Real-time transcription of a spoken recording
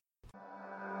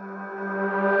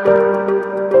Welcome,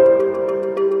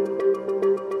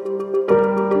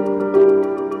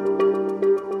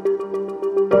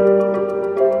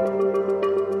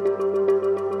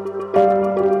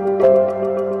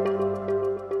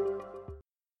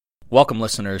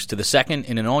 listeners, to the second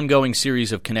in an ongoing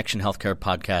series of Connection Healthcare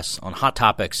podcasts on hot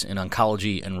topics in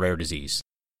oncology and rare disease.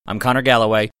 I'm Connor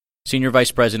Galloway, Senior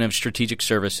Vice President of Strategic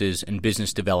Services and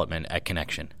Business Development at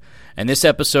Connection. And this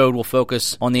episode will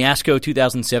focus on the ASCO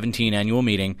 2017 annual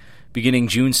meeting beginning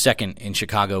June 2nd in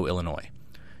Chicago, Illinois.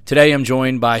 Today I'm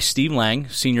joined by Steve Lang,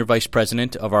 Senior Vice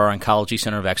President of our Oncology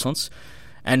Center of Excellence,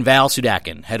 and Val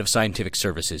Sudakin, Head of Scientific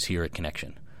Services here at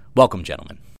Connection. Welcome,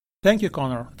 gentlemen. Thank you,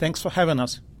 Connor. Thanks for having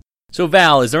us. So,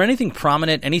 Val, is there anything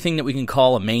prominent, anything that we can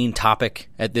call a main topic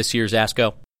at this year's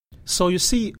ASCO? So you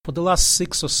see, for the last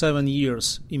 6 or 7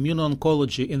 years,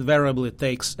 immuno-oncology invariably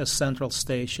takes a central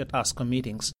stage at ASCO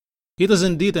meetings. It is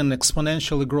indeed an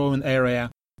exponentially growing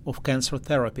area of cancer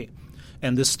therapy.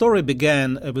 And the story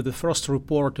began with the first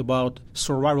report about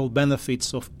survival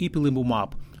benefits of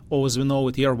ipilimumab, or as we know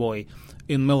it, Yervoy,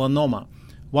 in melanoma,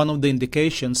 one of the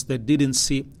indications that didn't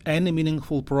see any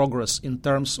meaningful progress in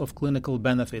terms of clinical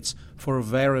benefits for a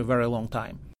very, very long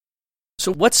time.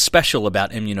 So what's special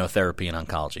about immunotherapy in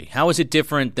oncology? How is it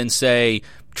different than, say,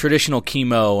 traditional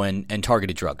chemo and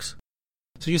targeted drugs?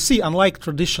 So you see, unlike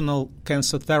traditional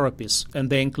cancer therapies, and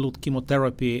they include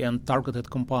chemotherapy and targeted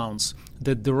compounds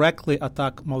that directly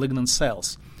attack malignant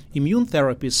cells, immune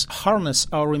therapies harness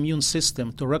our immune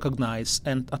system to recognize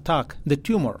and attack the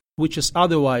tumor, which is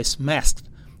otherwise masked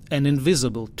and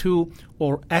invisible to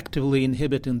or actively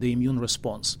inhibiting the immune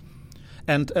response.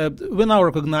 And we now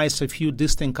recognize a few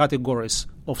distinct categories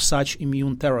of such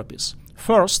immune therapies.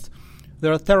 First,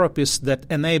 there are therapies that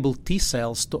enable T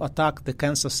cells to attack the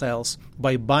cancer cells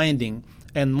by binding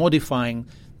and modifying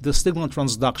the signal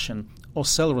transduction or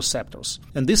cell receptors.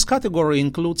 And this category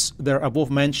includes their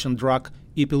above-mentioned drug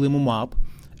ipilimumab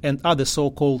and other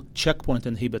so-called checkpoint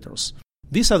inhibitors.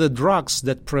 These are the drugs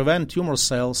that prevent tumor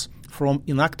cells from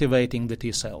inactivating the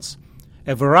T cells.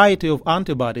 A variety of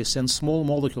antibodies and small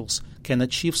molecules can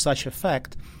achieve such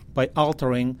effect by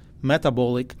altering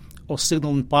metabolic or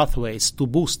signaling pathways to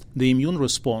boost the immune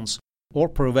response or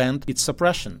prevent its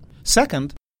suppression.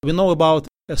 Second, we know about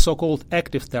so-called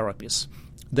active therapies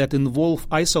that involve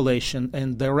isolation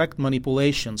and direct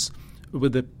manipulations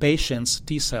with the patient's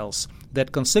T cells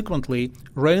that consequently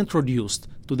reintroduced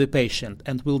to the patient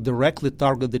and will directly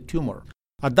target the tumor.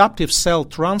 Adaptive cell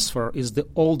transfer is the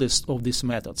oldest of these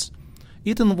methods.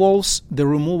 It involves the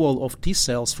removal of T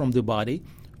cells from the body,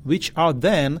 which are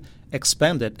then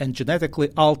expanded and genetically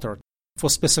altered for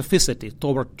specificity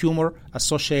toward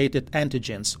tumor-associated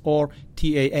antigens, or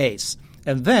TAAs,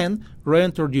 and then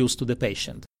reintroduced to the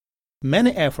patient.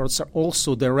 Many efforts are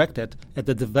also directed at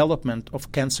the development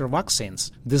of cancer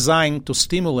vaccines designed to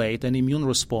stimulate an immune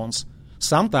response,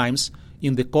 sometimes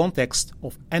in the context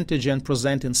of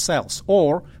antigen-presenting cells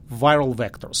or viral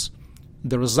vectors.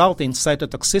 The resulting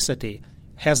cytotoxicity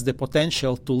has the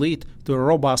potential to lead to a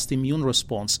robust immune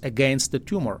response against the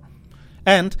tumor.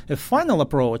 And a final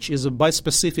approach is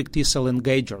bispecific T-cell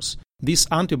engagers. These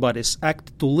antibodies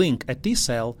act to link a T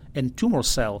cell and tumor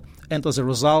cell, and as a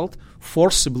result,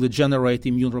 forcibly generate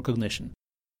immune recognition.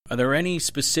 Are there any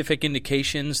specific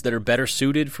indications that are better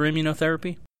suited for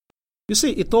immunotherapy? You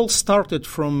see, it all started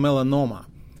from melanoma,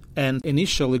 and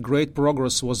initially great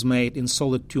progress was made in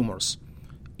solid tumors.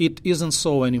 It isn't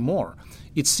so anymore.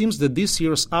 It seems that this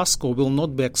year's ASCO will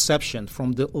not be exception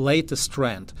from the latest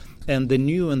trend, and the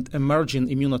new and emerging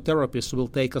immunotherapies will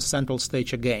take a central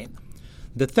stage again.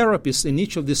 The therapies in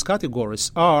each of these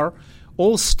categories are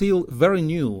all still very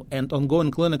new, and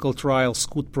ongoing clinical trials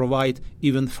could provide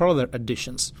even further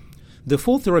additions. The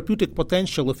full therapeutic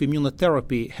potential of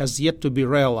immunotherapy has yet to be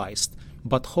realized,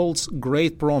 but holds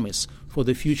great promise for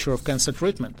the future of cancer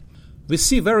treatment. We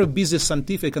see very busy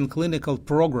scientific and clinical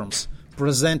programs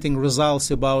presenting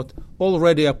results about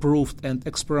already approved and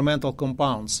experimental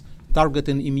compounds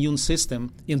targeting immune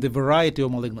system in the variety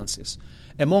of malignancies.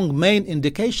 Among main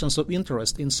indications of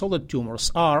interest in solid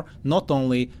tumors are not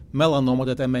only melanoma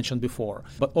that I mentioned before,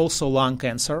 but also lung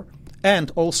cancer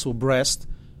and also breast,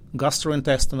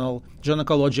 gastrointestinal,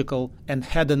 gynecological, and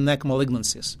head and neck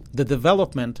malignancies. The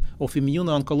development of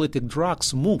immuno-oncolytic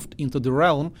drugs moved into the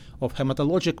realm of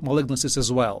hematologic malignancies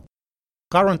as well.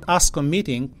 Current ASCO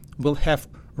meeting will have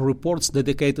reports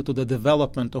dedicated to the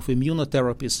development of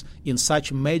immunotherapies in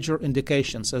such major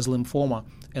indications as lymphoma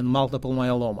and multiple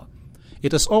myeloma.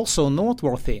 It is also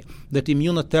noteworthy that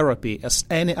immunotherapy, as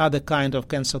any other kind of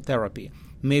cancer therapy,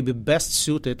 may be best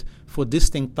suited for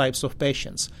distinct types of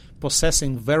patients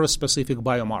possessing very specific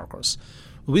biomarkers.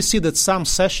 We see that some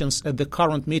sessions at the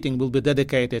current meeting will be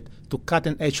dedicated to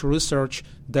cutting-edge research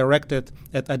directed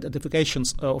at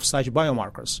identifications of such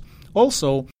biomarkers.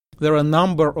 Also, there are a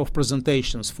number of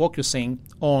presentations focusing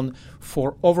on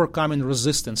overcoming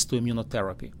resistance to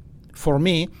immunotherapy. For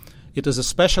me, it is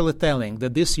especially telling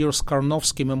that this year's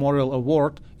Karnofsky Memorial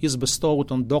Award is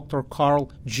bestowed on Dr.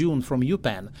 Carl June from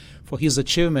UPenn for his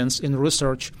achievements in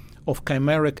research of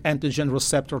chimeric antigen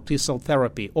receptor T-cell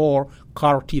therapy, or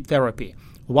CAR-T therapy,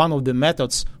 one of the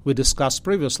methods we discussed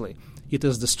previously. It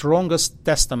is the strongest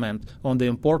testament on the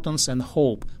importance and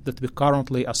hope that we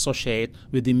currently associate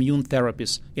with immune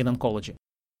therapies in oncology.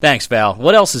 Thanks, Val.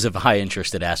 What else is of high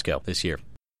interest at ASCO this year?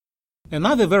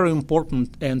 Another very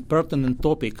important and pertinent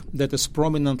topic that is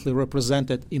prominently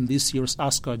represented in this year's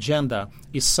ASCO agenda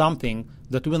is something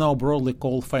that we now broadly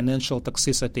call financial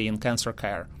toxicity in cancer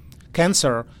care.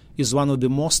 Cancer is one of the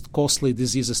most costly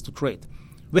diseases to treat.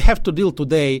 We have to deal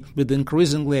today with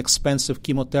increasingly expensive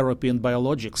chemotherapy and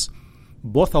biologics,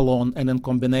 both alone and in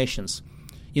combinations.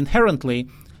 Inherently,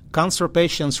 cancer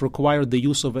patients require the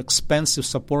use of expensive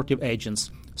supportive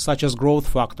agents, such as growth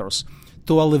factors,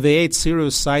 to alleviate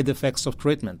serious side effects of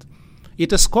treatment.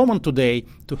 It is common today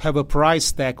to have a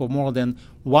price tag of more than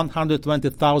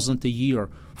 $120,000 a year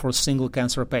for a single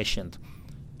cancer patient.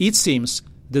 It seems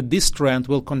that this trend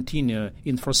will continue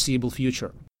in foreseeable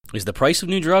future. Is the price of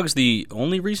new drugs the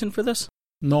only reason for this?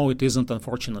 No, it isn't,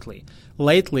 unfortunately.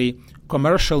 Lately,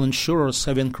 commercial insurers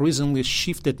have increasingly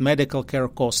shifted medical care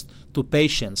costs to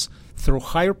patients through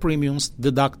higher premiums,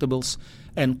 deductibles,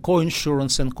 and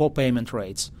co-insurance and co-payment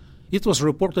rates. It was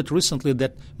reported recently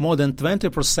that more than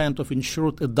 20% of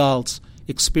insured adults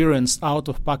experienced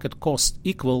out-of-pocket costs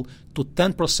equal to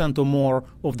 10% or more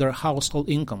of their household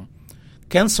income.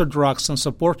 Cancer drugs and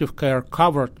supportive care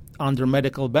covered under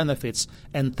medical benefits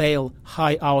entail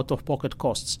high out-of-pocket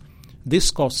costs.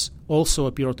 These costs also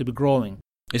appear to be growing.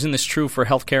 Isn't this true for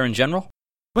healthcare in general?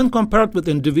 When compared with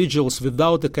individuals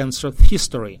without a cancer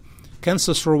history,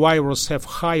 cancer survivors have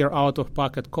higher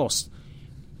out-of-pocket costs,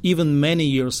 even many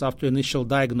years after initial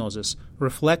diagnosis,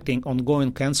 reflecting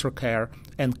ongoing cancer care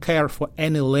and care for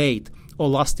any late or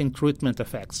lasting treatment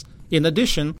effects. In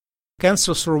addition,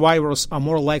 cancer survivors are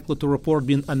more likely to report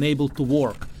being unable to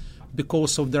work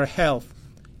because of their health,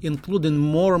 including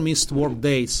more missed work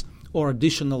days or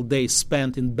additional days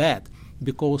spent in bed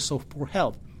because of poor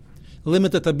health.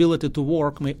 Limited ability to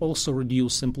work may also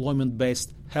reduce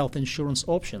employment-based health insurance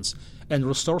options and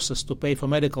resources to pay for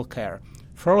medical care,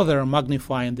 further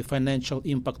magnifying the financial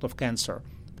impact of cancer.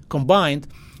 Combined,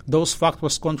 those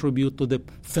factors contribute to the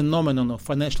phenomenon of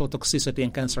financial toxicity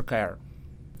in cancer care.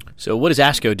 So what is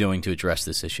ASCO doing to address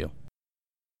this issue?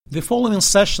 The following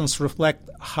sessions reflect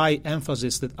high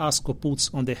emphasis that ASCO puts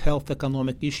on the health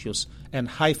economic issues and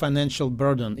high financial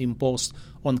burden imposed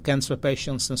on cancer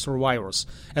patients and survivors.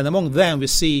 And among them, we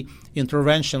see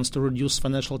interventions to reduce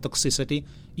financial toxicity,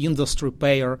 industry,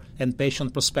 payer, and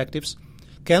patient perspectives,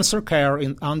 cancer care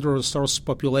in under-resourced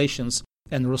populations,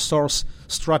 and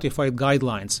resource-stratified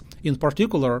guidelines, in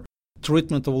particular,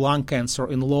 treatment of lung cancer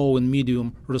in low and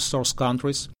medium resource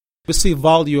countries. We see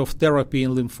value of therapy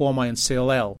in lymphoma and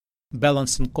CLL,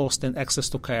 balancing cost and access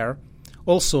to care.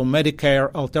 Also,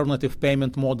 Medicare alternative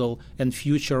payment model and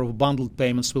future of bundled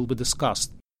payments will be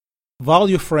discussed.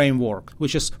 Value framework,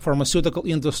 which is pharmaceutical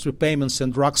industry payments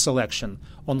and drug selection,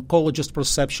 oncologist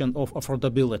perception of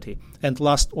affordability, and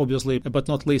last, obviously, but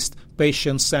not least,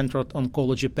 patient-centered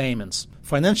oncology payments.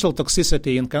 Financial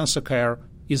toxicity in cancer care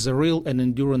is a real and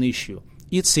enduring issue.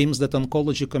 It seems that the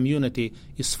oncology community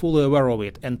is fully aware of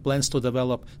it and plans to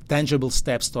develop tangible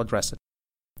steps to address it.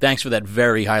 Thanks for that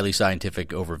very highly scientific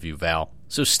overview, Val.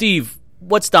 So, Steve,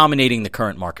 what's dominating the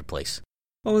current marketplace?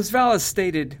 Well, as Val has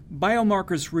stated,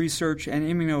 biomarkers research and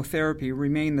immunotherapy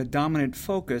remain the dominant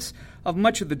focus of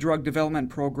much of the drug development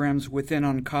programs within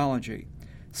oncology.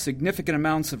 Significant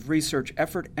amounts of research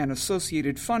effort and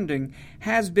associated funding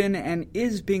has been and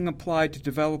is being applied to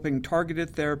developing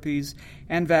targeted therapies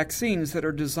and vaccines that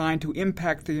are designed to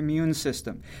impact the immune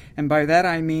system. And by that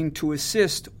I mean to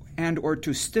assist and or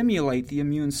to stimulate the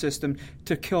immune system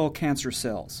to kill cancer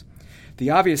cells. The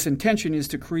obvious intention is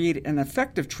to create an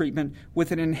effective treatment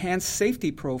with an enhanced safety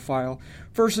profile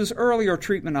versus earlier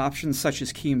treatment options such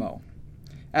as chemo.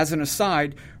 As an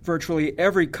aside, virtually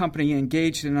every company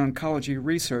engaged in oncology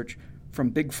research, from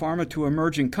big pharma to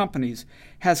emerging companies,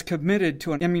 has committed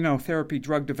to an immunotherapy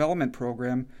drug development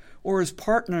program or is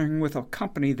partnering with a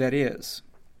company that is.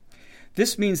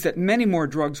 This means that many more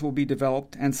drugs will be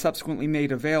developed and subsequently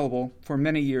made available for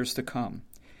many years to come.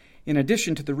 In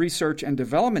addition to the research and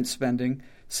development spending,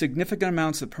 significant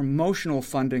amounts of promotional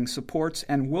funding supports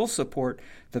and will support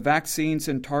the vaccines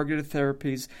and targeted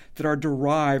therapies that are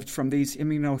derived from these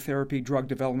immunotherapy drug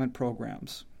development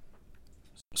programs.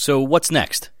 So what's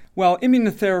next? Well,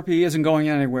 immunotherapy isn't going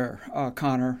anywhere,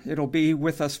 Connor. It'll be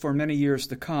with us for many years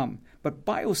to come. But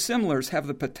biosimilars have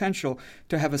the potential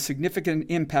to have a significant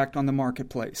impact on the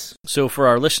marketplace. So for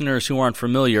our listeners who aren't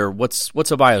familiar, what's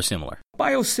a biosimilar?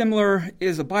 Biosimilar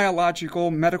is a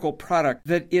biological medical product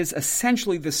that is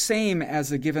essentially the same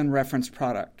as a given reference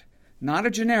product, not a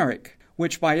generic,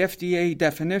 which by FDA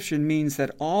definition means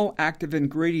that all active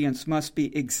ingredients must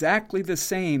be exactly the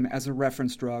same as a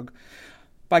reference drug.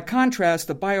 By contrast,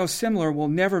 a biosimilar will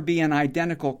never be an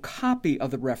identical copy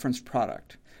of the reference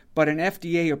product, but an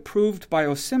FDA-approved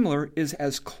biosimilar is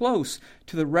as close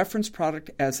to the reference product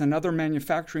as another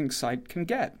manufacturing site can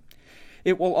get.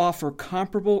 It will offer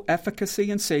comparable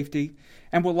efficacy and safety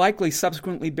and will likely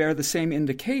subsequently bear the same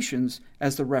indications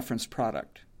as the reference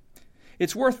product.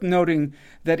 It's worth noting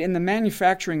that in the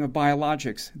manufacturing of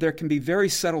biologics, there can be very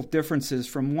subtle differences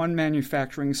from one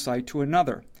manufacturing site to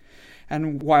another,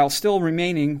 and while still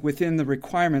remaining within the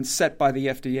requirements set by the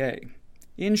FDA.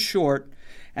 In short,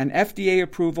 an FDA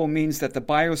approval means that the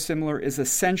biosimilar is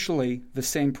essentially the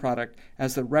same product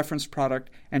as the reference product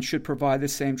and should provide the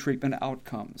same treatment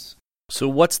outcomes. So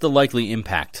what's the likely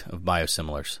impact of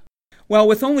biosimilars? Well,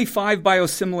 with only 5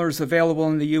 biosimilars available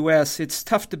in the U.S., it's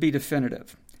tough to be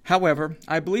definitive. However,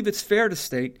 I believe it's fair to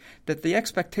state that the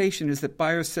expectation is that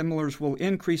biosimilars will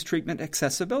increase treatment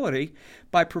accessibility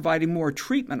by providing more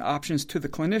treatment options to the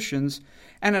clinicians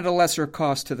and at a lesser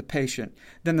cost to the patient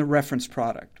than the reference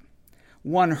product.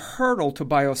 One hurdle to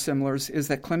biosimilars is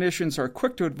that clinicians are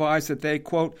quick to advise that they,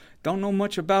 quote, don't know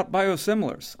much about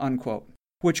biosimilars, unquote,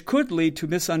 which could lead to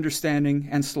misunderstanding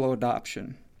and slow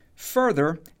adoption.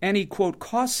 Further, any, quote,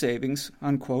 cost savings,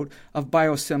 unquote, of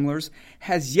biosimilars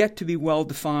has yet to be well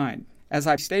defined. As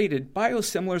I've stated,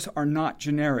 biosimilars are not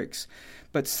generics,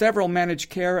 but several managed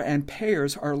care and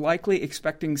payers are likely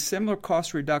expecting similar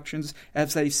cost reductions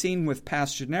as they've seen with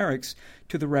past generics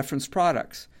to the reference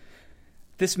products.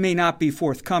 This may not be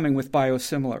forthcoming with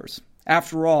biosimilars.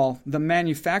 After all, the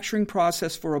manufacturing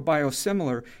process for a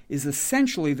biosimilar is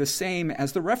essentially the same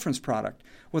as the reference product,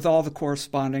 with all the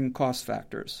corresponding cost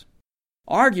factors.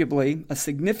 Arguably, a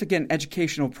significant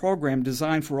educational program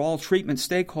designed for all treatment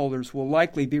stakeholders will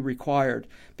likely be required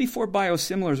before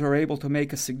biosimilars are able to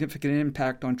make a significant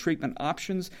impact on treatment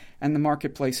options and the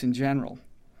marketplace in general.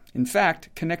 In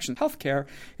fact, Connection Healthcare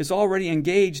is already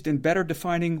engaged in better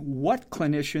defining what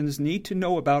clinicians need to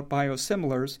know about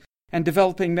biosimilars and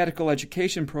developing medical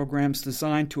education programs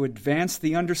designed to advance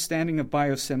the understanding of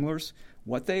biosimilars,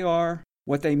 what they are,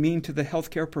 what they mean to the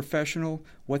healthcare professional,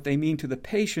 what they mean to the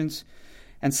patients,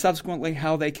 and subsequently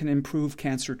how they can improve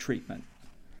cancer treatment.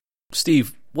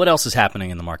 Steve, what else is happening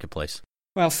in the marketplace?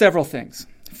 Well, several things.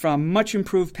 From much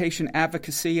improved patient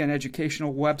advocacy and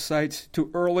educational websites to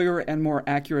earlier and more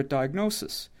accurate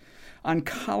diagnosis.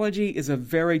 Oncology is a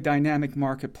very dynamic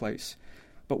marketplace.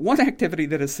 But one activity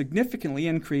that has significantly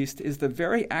increased is the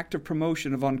very active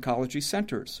promotion of oncology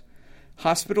centers.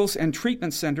 Hospitals and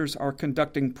treatment centers are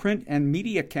conducting print and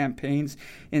media campaigns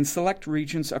in select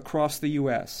regions across the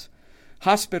U.S.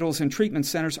 Hospitals and treatment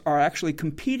centers are actually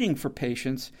competing for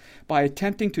patients by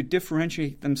attempting to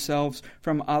differentiate themselves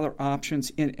from other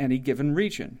options in any given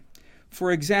region.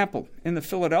 For example, in the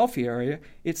Philadelphia area,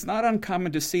 it's not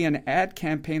uncommon to see an ad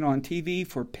campaign on TV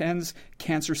for Penn's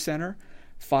Cancer Center,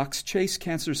 Fox Chase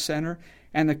Cancer Center,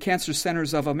 and the Cancer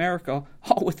Centers of America,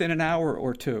 all within an hour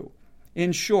or two.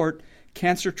 In short,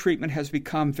 cancer treatment has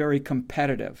become very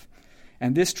competitive,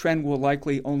 and this trend will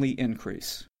likely only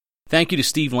increase. Thank you to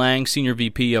Steve Lang, Senior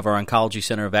VP of our Oncology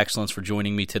Center of Excellence, for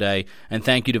joining me today, and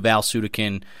thank you to Val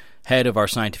Sudakin, Head of our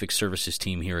Scientific Services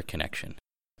team here at Connection.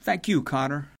 Thank you,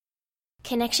 Connor.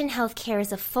 Connection Healthcare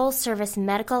is a full-service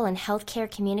medical and healthcare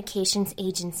communications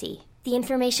agency. The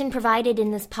information provided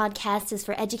in this podcast is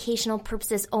for educational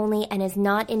purposes only and is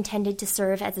not intended to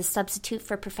serve as a substitute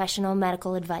for professional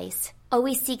medical advice.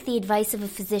 Always seek the advice of a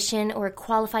physician or a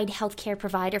qualified healthcare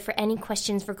provider for any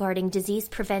questions regarding disease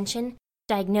prevention,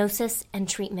 diagnosis, and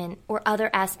treatment, or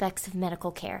other aspects of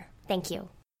medical care. Thank you.